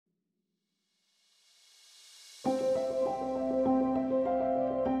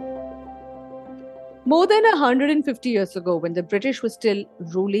More than 150 years ago, when the British were still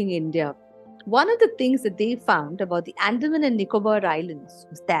ruling India, one of the things that they found about the Andaman and Nicobar Islands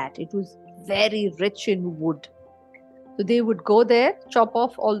was that it was very rich in wood. So they would go there, chop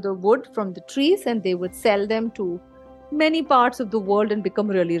off all the wood from the trees, and they would sell them to many parts of the world and become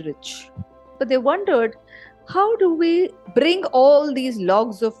really rich. But they wondered, how do we bring all these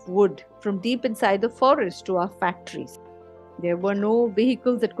logs of wood from deep inside the forest to our factories? There were no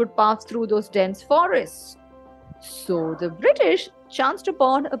vehicles that could pass through those dense forests. So the British chanced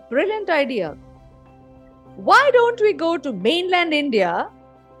upon a brilliant idea. Why don't we go to mainland India,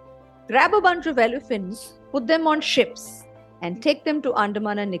 grab a bunch of elephants, put them on ships, and take them to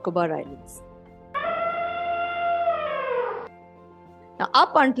Andaman and Nicobar Islands? Now,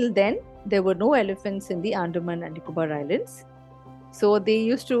 up until then, there were no elephants in the Andaman and Nicobar Islands. So they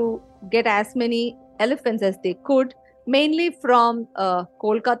used to get as many elephants as they could, mainly from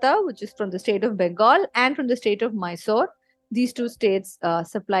Kolkata, which is from the state of Bengal, and from the state of Mysore. These two states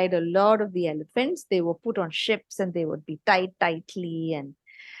supplied a lot of the elephants. They were put on ships and they would be tied tightly. And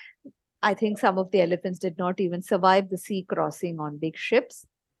I think some of the elephants did not even survive the sea crossing on big ships.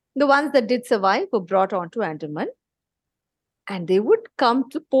 The ones that did survive were brought onto Andaman. And they would come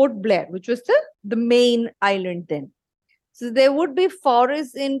to Port Blair, which was the main island then. So there would be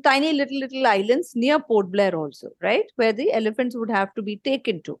forests in tiny little islands near Port Blair also, right? Where the elephants would have to be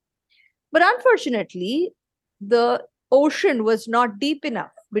taken to. But unfortunately, the ocean was not deep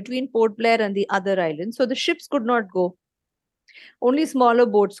enough between Port Blair and the other islands. So the ships could not go. Only smaller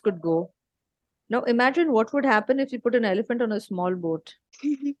boats could go. Now imagine what would happen if you put an elephant on a small boat.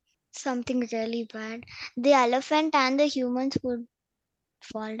 Something really bad. The elephant and the humans would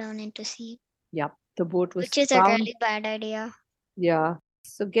fall down into sea. Yeah, the boat was Which is a really bad idea. Yeah.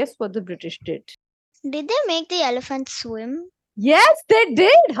 So guess what the British did? Did they make the elephants swim? Yes, they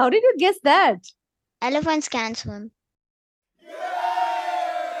did. How did you guess that? Elephants can swim.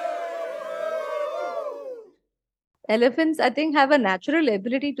 Elephants, I think, have a natural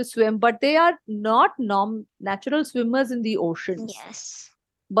ability to swim, but they are not natural swimmers in the oceans. Yes.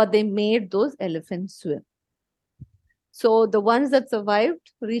 But they made those elephants swim. So the ones that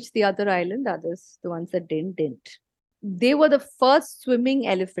survived reached the other island, others, the ones that didn't. They were the first swimming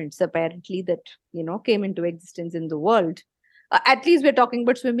elephants, apparently, that, came into existence in the world. At least we're talking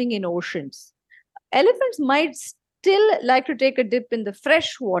about swimming in oceans. Elephants might still like to take a dip in the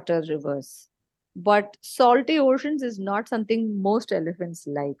freshwater rivers, but salty oceans is not something most elephants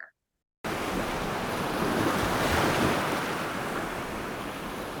like.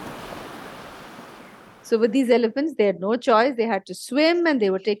 So with these elephants, they had no choice. They had to swim and they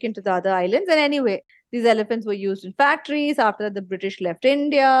were taken to the other islands. And anyway, these elephants were used in factories. After that, the British left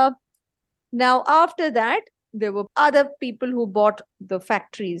India. Now, after that, there were other people who bought the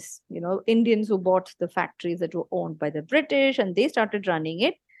factories, Indians who bought the factories that were owned by the British, and they started running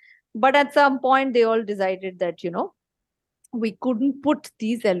it. But at some point, they all decided that, we couldn't put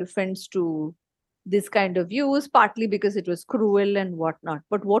these elephants to this kind of use, partly because it was cruel and whatnot.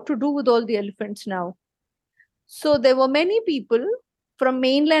 But what to do with all the elephants now? So there were many people from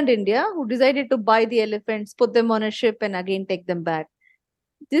mainland India who decided to buy the elephants, put them on a ship, and again take them back.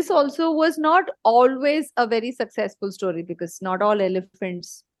 This also was not always a very successful story because not all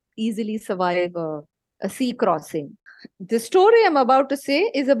elephants easily survive a sea crossing. The story I'm about to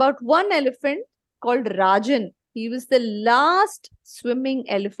say is about one elephant called Rajan. He was the last swimming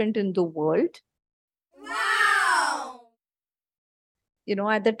elephant in the world. Wow!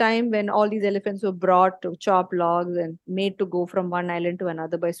 At the time when all these elephants were brought to chop logs and made to go from one island to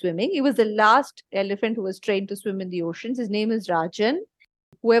another by swimming, he was the last elephant who was trained to swim in the oceans. His name is Rajan.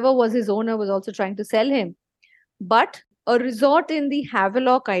 Whoever was his owner was also trying to sell him. But a resort in the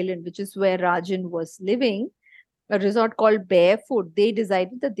Havelock Island, which is where Rajan was living, a resort called Barefoot, they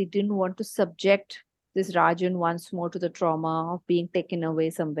decided that they didn't want to subject this Rajan once more to the trauma of being taken away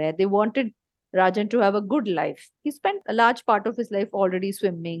somewhere. They wanted Rajan to have a good life. He spent a large part of his life already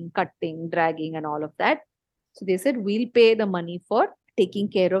swimming, cutting, dragging, and all of that. So they said, we'll pay the money for taking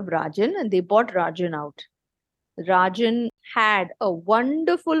care of Rajan, and they bought Rajan out. Rajan had a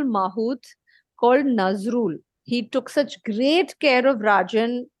wonderful mahout called Nazrul. He took such great care of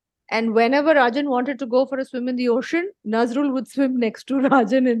Rajan, and whenever Rajan wanted to go for a swim in the ocean, Nazrul would swim next to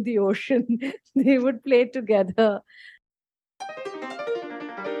Rajan in the ocean. They would play together.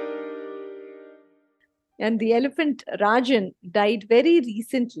 And the elephant Rajan died very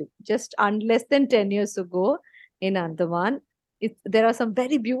recently, just less than 10 years ago in Andaman. There are some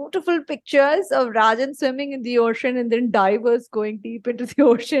very beautiful pictures of Rajan swimming in the ocean and then divers going deep into the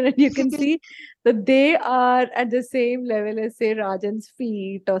ocean. And you can see that they are at the same level as, say, Rajan's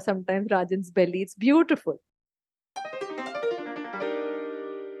feet or sometimes Rajan's belly. It's beautiful.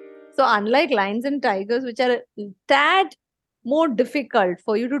 So, unlike lions and tigers, which are a tad more difficult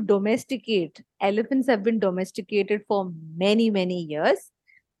for you to domesticate, elephants have been domesticated for many, many years.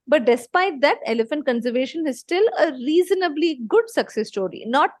 But despite that, elephant conservation is still a reasonably good success story.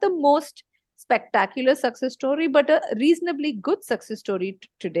 Not the most spectacular success story, but a reasonably good success story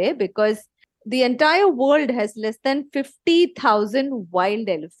today, because the entire world has less than 50,000 wild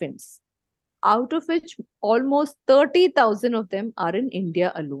elephants, out of which almost 30,000 of them are in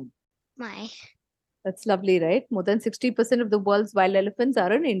India alone. My. That's lovely, right? More than 60% of the world's wild elephants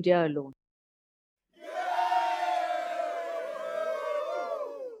are in India alone.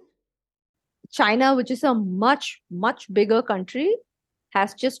 China, which is a much, much bigger country,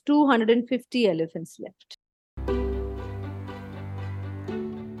 has just 250 elephants left.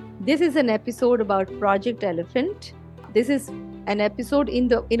 This is an episode about Project Elephant. This is an episode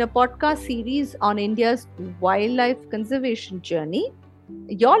in a podcast series on India's wildlife conservation journey.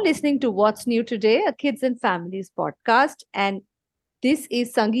 You're listening to What's New Today, a kids and families podcast, and this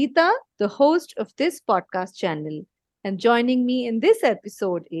is Sangeeta, the host of this podcast channel. And joining me in this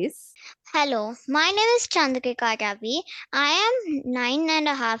episode is... Hello, my name is Chandrika Ravi. I am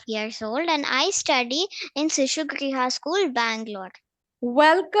 9.5 years old and I study in Sishugriha School, Bangalore.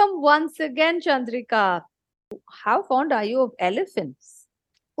 Welcome once again, Chandrika. How fond are you of elephants?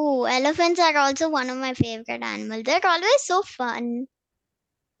 Oh, elephants are also one of my favorite animals. They're always so fun.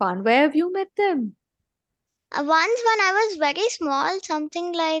 Fun. Where have you met them? Once, when I was very small,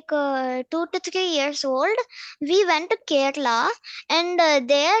 something like 2 to 3 years old, we went to Kerala and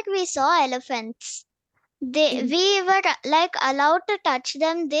there we saw elephants. We were like allowed to touch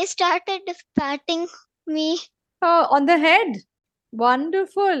them. They started patting me. Oh, on the head.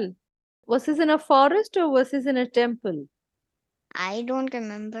 Wonderful. Was this in a forest or was this in a temple? I don't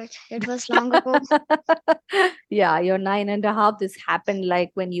remember. It was long ago. Yeah, you're 9.5. This happened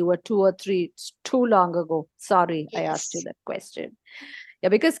like when you were 2 or 3. It's too long ago. Sorry, I asked you Yes. that question. Yeah,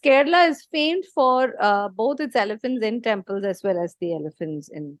 because Kerala is famed for both its elephants in temples as well as the elephants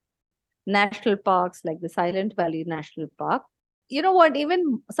in national parks like the Silent Valley National Park. You know what?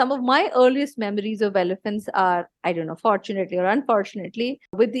 Even some of my earliest memories of elephants are, I don't know, fortunately or unfortunately,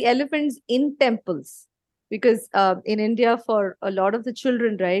 with the elephants in temples. Because in India, for a lot of the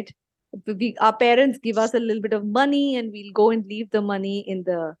children, right, our parents give us a little bit of money and we'll go and leave the money in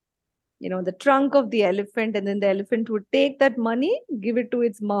the trunk of the elephant, and then the elephant would take that money, give it to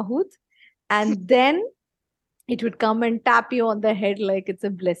its mahout, and then it would come and tap you on the head like it's a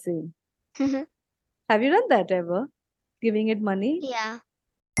blessing. Have you done that ever? Giving it money? Yeah.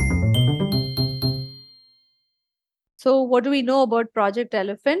 So, what do we know about Project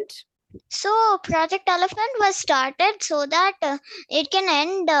Elephant? So Project Elephant was started so that it can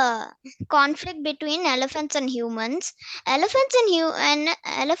end conflict between elephants and humans. Elephants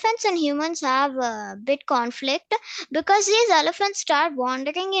and humans have a bit conflict because these elephants start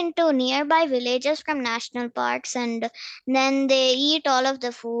wandering into nearby villages from national parks, and then they eat all of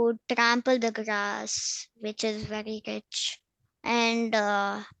the food, trample the grass, which is very rich, and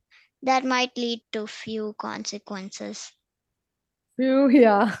that might lead to few consequences. Phew,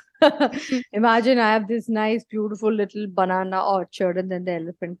 yeah. Imagine I have this nice, beautiful little banana orchard, and then the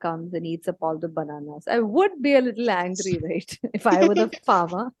elephant comes and eats up all the bananas. I would be a little angry, right? If I were the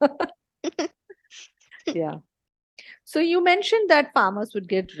farmer. Yeah. So you mentioned that farmers would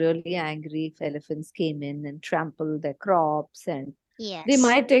get really angry if elephants came in and trampled their crops, and they Yes.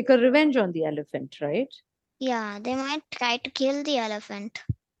 might take a revenge on the elephant, right? Yeah, they might try to kill the elephant.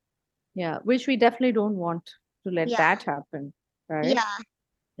 Yeah, which we definitely don't want to let Yeah. that happen, right? Yeah.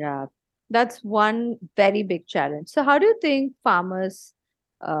 Yeah, that's one very big challenge. So, how do you think farmers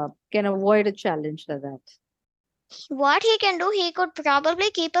can avoid a challenge like that? What he can do, he could probably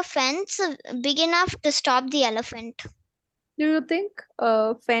keep a fence big enough to stop the elephant. Do you think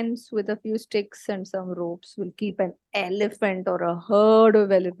a fence with a few sticks and some ropes will keep an elephant or a herd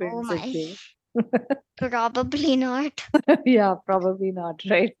of Oh elephants at my. bay? Probably not. Yeah, probably not,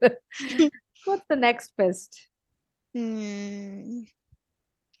 right? What's the next best? Hmm.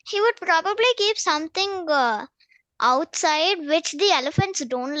 He would probably keep something outside which the elephants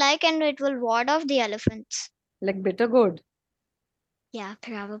don't like, and it will ward off the elephants. Like bitter gourd. Yeah,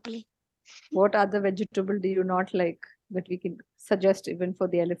 probably. What other vegetable do you not like that we can suggest even for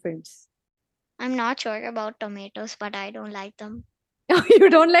the elephants? I'm not sure about tomatoes, but I don't like them. You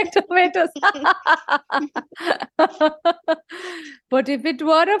don't like tomatoes. But if it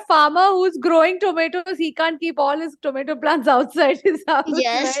were a farmer who's growing tomatoes, he can't keep all his tomato plants outside his house,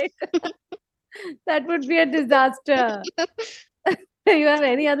 Yes. right? That would be a disaster. You have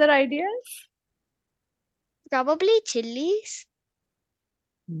any other ideas? Probably chilies.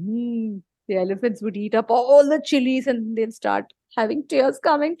 The elephants would eat up all the chilies and they'll start having tears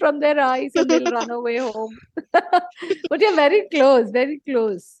coming from their eyes and they'll run away home. But you're very close, very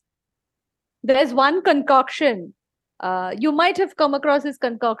close. There's one concoction. You might have come across this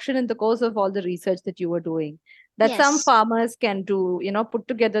concoction in the course of all the research that you were doing. That some Yes. farmers can do, put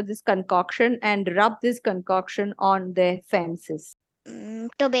together this concoction and rub this concoction on their fences.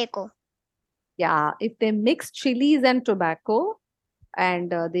 Tobacco. Yeah, if they mix chilies and tobacco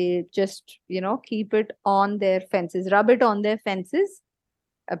and they just, keep it on their fences, rub it on their fences,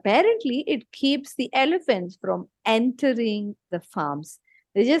 apparently it keeps the elephants from entering the farms.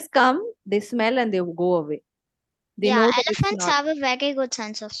 They just come, they smell, and they go away. They Yeah, know that it's elephants not. have a very good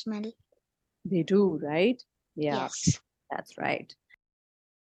sense of smell. They do, right? Yeah, Yes. that's right.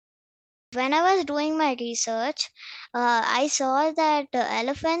 When I was doing my research, I saw that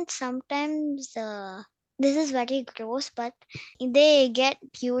elephants sometimes, this is very gross, but they get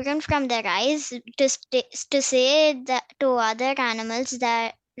urine from their eyes to say that to other animals,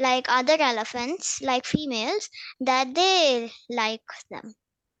 that like other elephants, like females, that they like them. They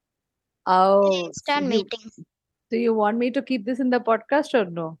Oh, start mating. do you want me to keep this in the podcast or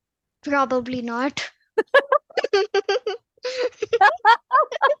no? Probably not.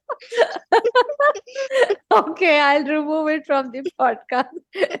 Okay, I'll remove it from the podcast.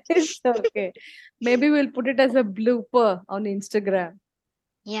 It's okay. Maybe we'll put it as a blooper on Instagram.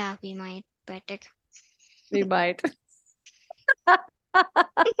 Yeah, we might better. We might.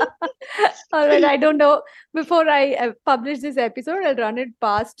 All right, I don't know. Before I publish this episode, I'll run it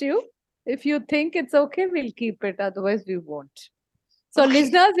past you. If you think it's okay, we'll keep it. Otherwise, we won't. So, Okay.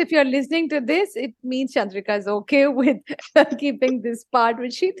 listeners, if you're listening to this, it means Chandrika is okay with keeping this part,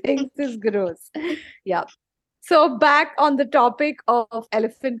 which she thinks is gross. Yeah. So, back on the topic of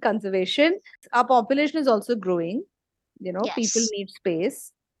elephant conservation, our population is also growing. People Yes. need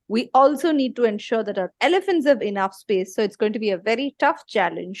space. We also need to ensure that our elephants have enough space. So, it's going to be a very tough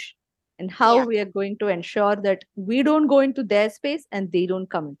challenge. And how Yeah. we are going to ensure that we don't go into their space and they don't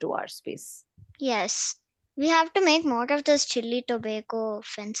come into our space. Yes. We have to make more of those chili tobacco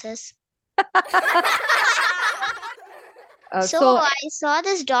fences. So So, I saw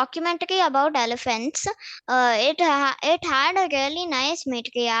this documentary about elephants. It had a really nice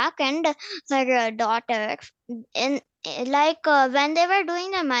matriarch and her daughter. In when they were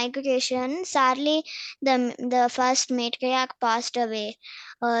doing the migration, sadly the first matriarch passed away.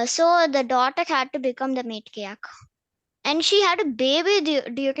 So the daughter had to become the matriarch, and she had a baby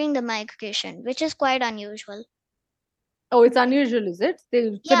during the migration, which is quite unusual. oh, it's unusual, is it?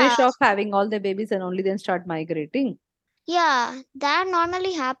 They'll Yeah, finish off having all their babies and only then start migrating. yeah, that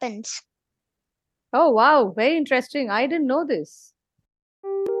normally happens. Oh, wow. Very interesting. I didn't know this.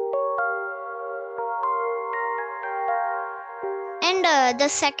 And the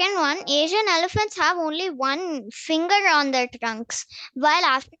second one, Asian elephants have only one finger on their trunks, while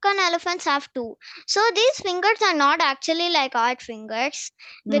African elephants have two. So these fingers are not actually like our fingers,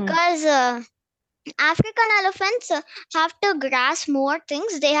 Mm. because African elephants have to grasp more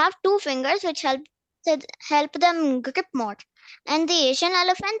things. They have two fingers which help them grip more, and the Asian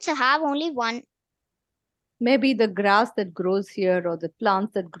elephants have only one. Maybe the grass that grows here or the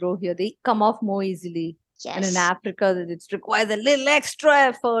plants that grow here, they come off more easily. And in Yes, Africa, it requires a little extra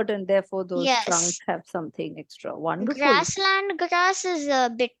effort, and therefore those trunks yes. have something extra. Wonderful. Grassland grass is a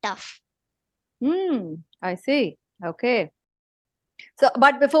bit tough. I see. Okay. So,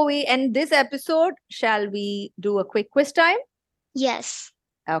 but before we end this episode, shall we do a quick quiz time? Yes.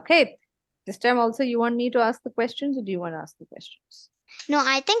 Okay. This time also, you want me to ask the questions or do you want to ask the questions? No,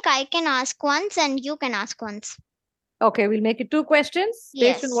 I think I can ask once and you can ask once. Okay, we'll make it two questions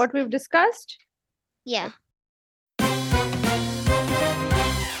based on Yes. what we've discussed. Yeah.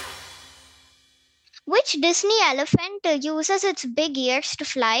 Which Disney elephant uses its big ears to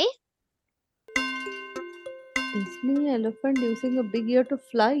fly? Disney elephant using a big ear to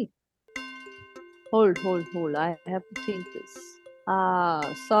fly. Hold. I have to think this.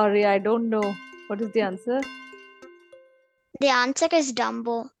 Sorry, I don't know. What is the answer? The answer is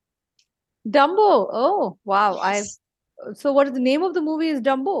Dumbo. Dumbo. Oh, wow. Yes. So what is the name of the movie is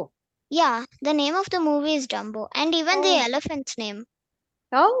Dumbo? Yeah, the name of the movie is Dumbo, and even the Oh. elephant's name.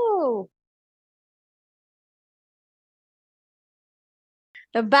 Oh.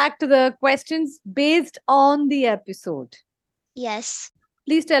 Now back to the questions based on the episode. Yes.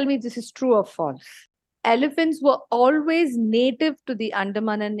 Please tell me this is true or false. Elephants were always native to the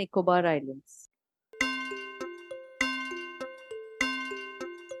Andaman and Nicobar Islands.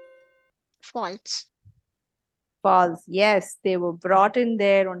 False. False. Yes, they were brought in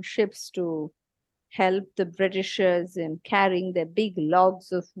there on ships to help the Britishers in carrying their big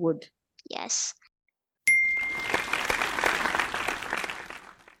logs of wood. Yes.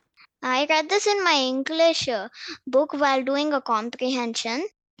 I read this in my English book while doing a comprehension.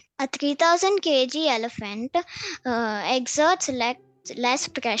 A 3000 kg elephant exerts less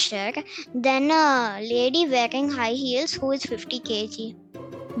pressure than a lady wearing high heels who is 50 kg.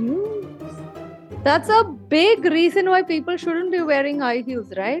 That's a big reason why people shouldn't be wearing high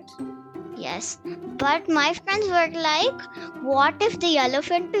heels, right? Yes, but my friends were like, what if the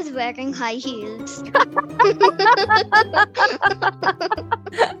elephant is wearing high heels?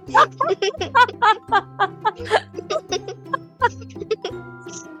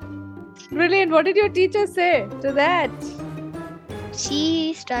 Brilliant. What did your teacher say to that?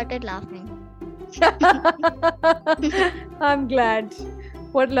 She started laughing. I'm glad.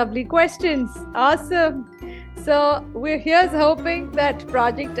 What lovely questions. Awesome. So here's hoping that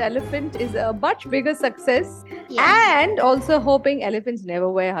Project Elephant is a much bigger success, and also hoping elephants never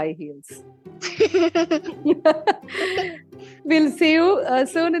wear high heels. We'll see you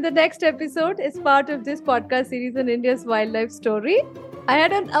soon in the next episode as part of this podcast series on India's wildlife story. I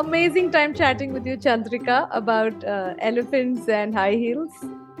had an amazing time chatting with you, Chandrika, about elephants and high heels.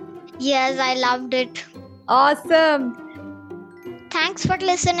 Yes, I loved it. Awesome. Thanks for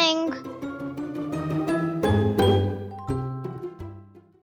listening.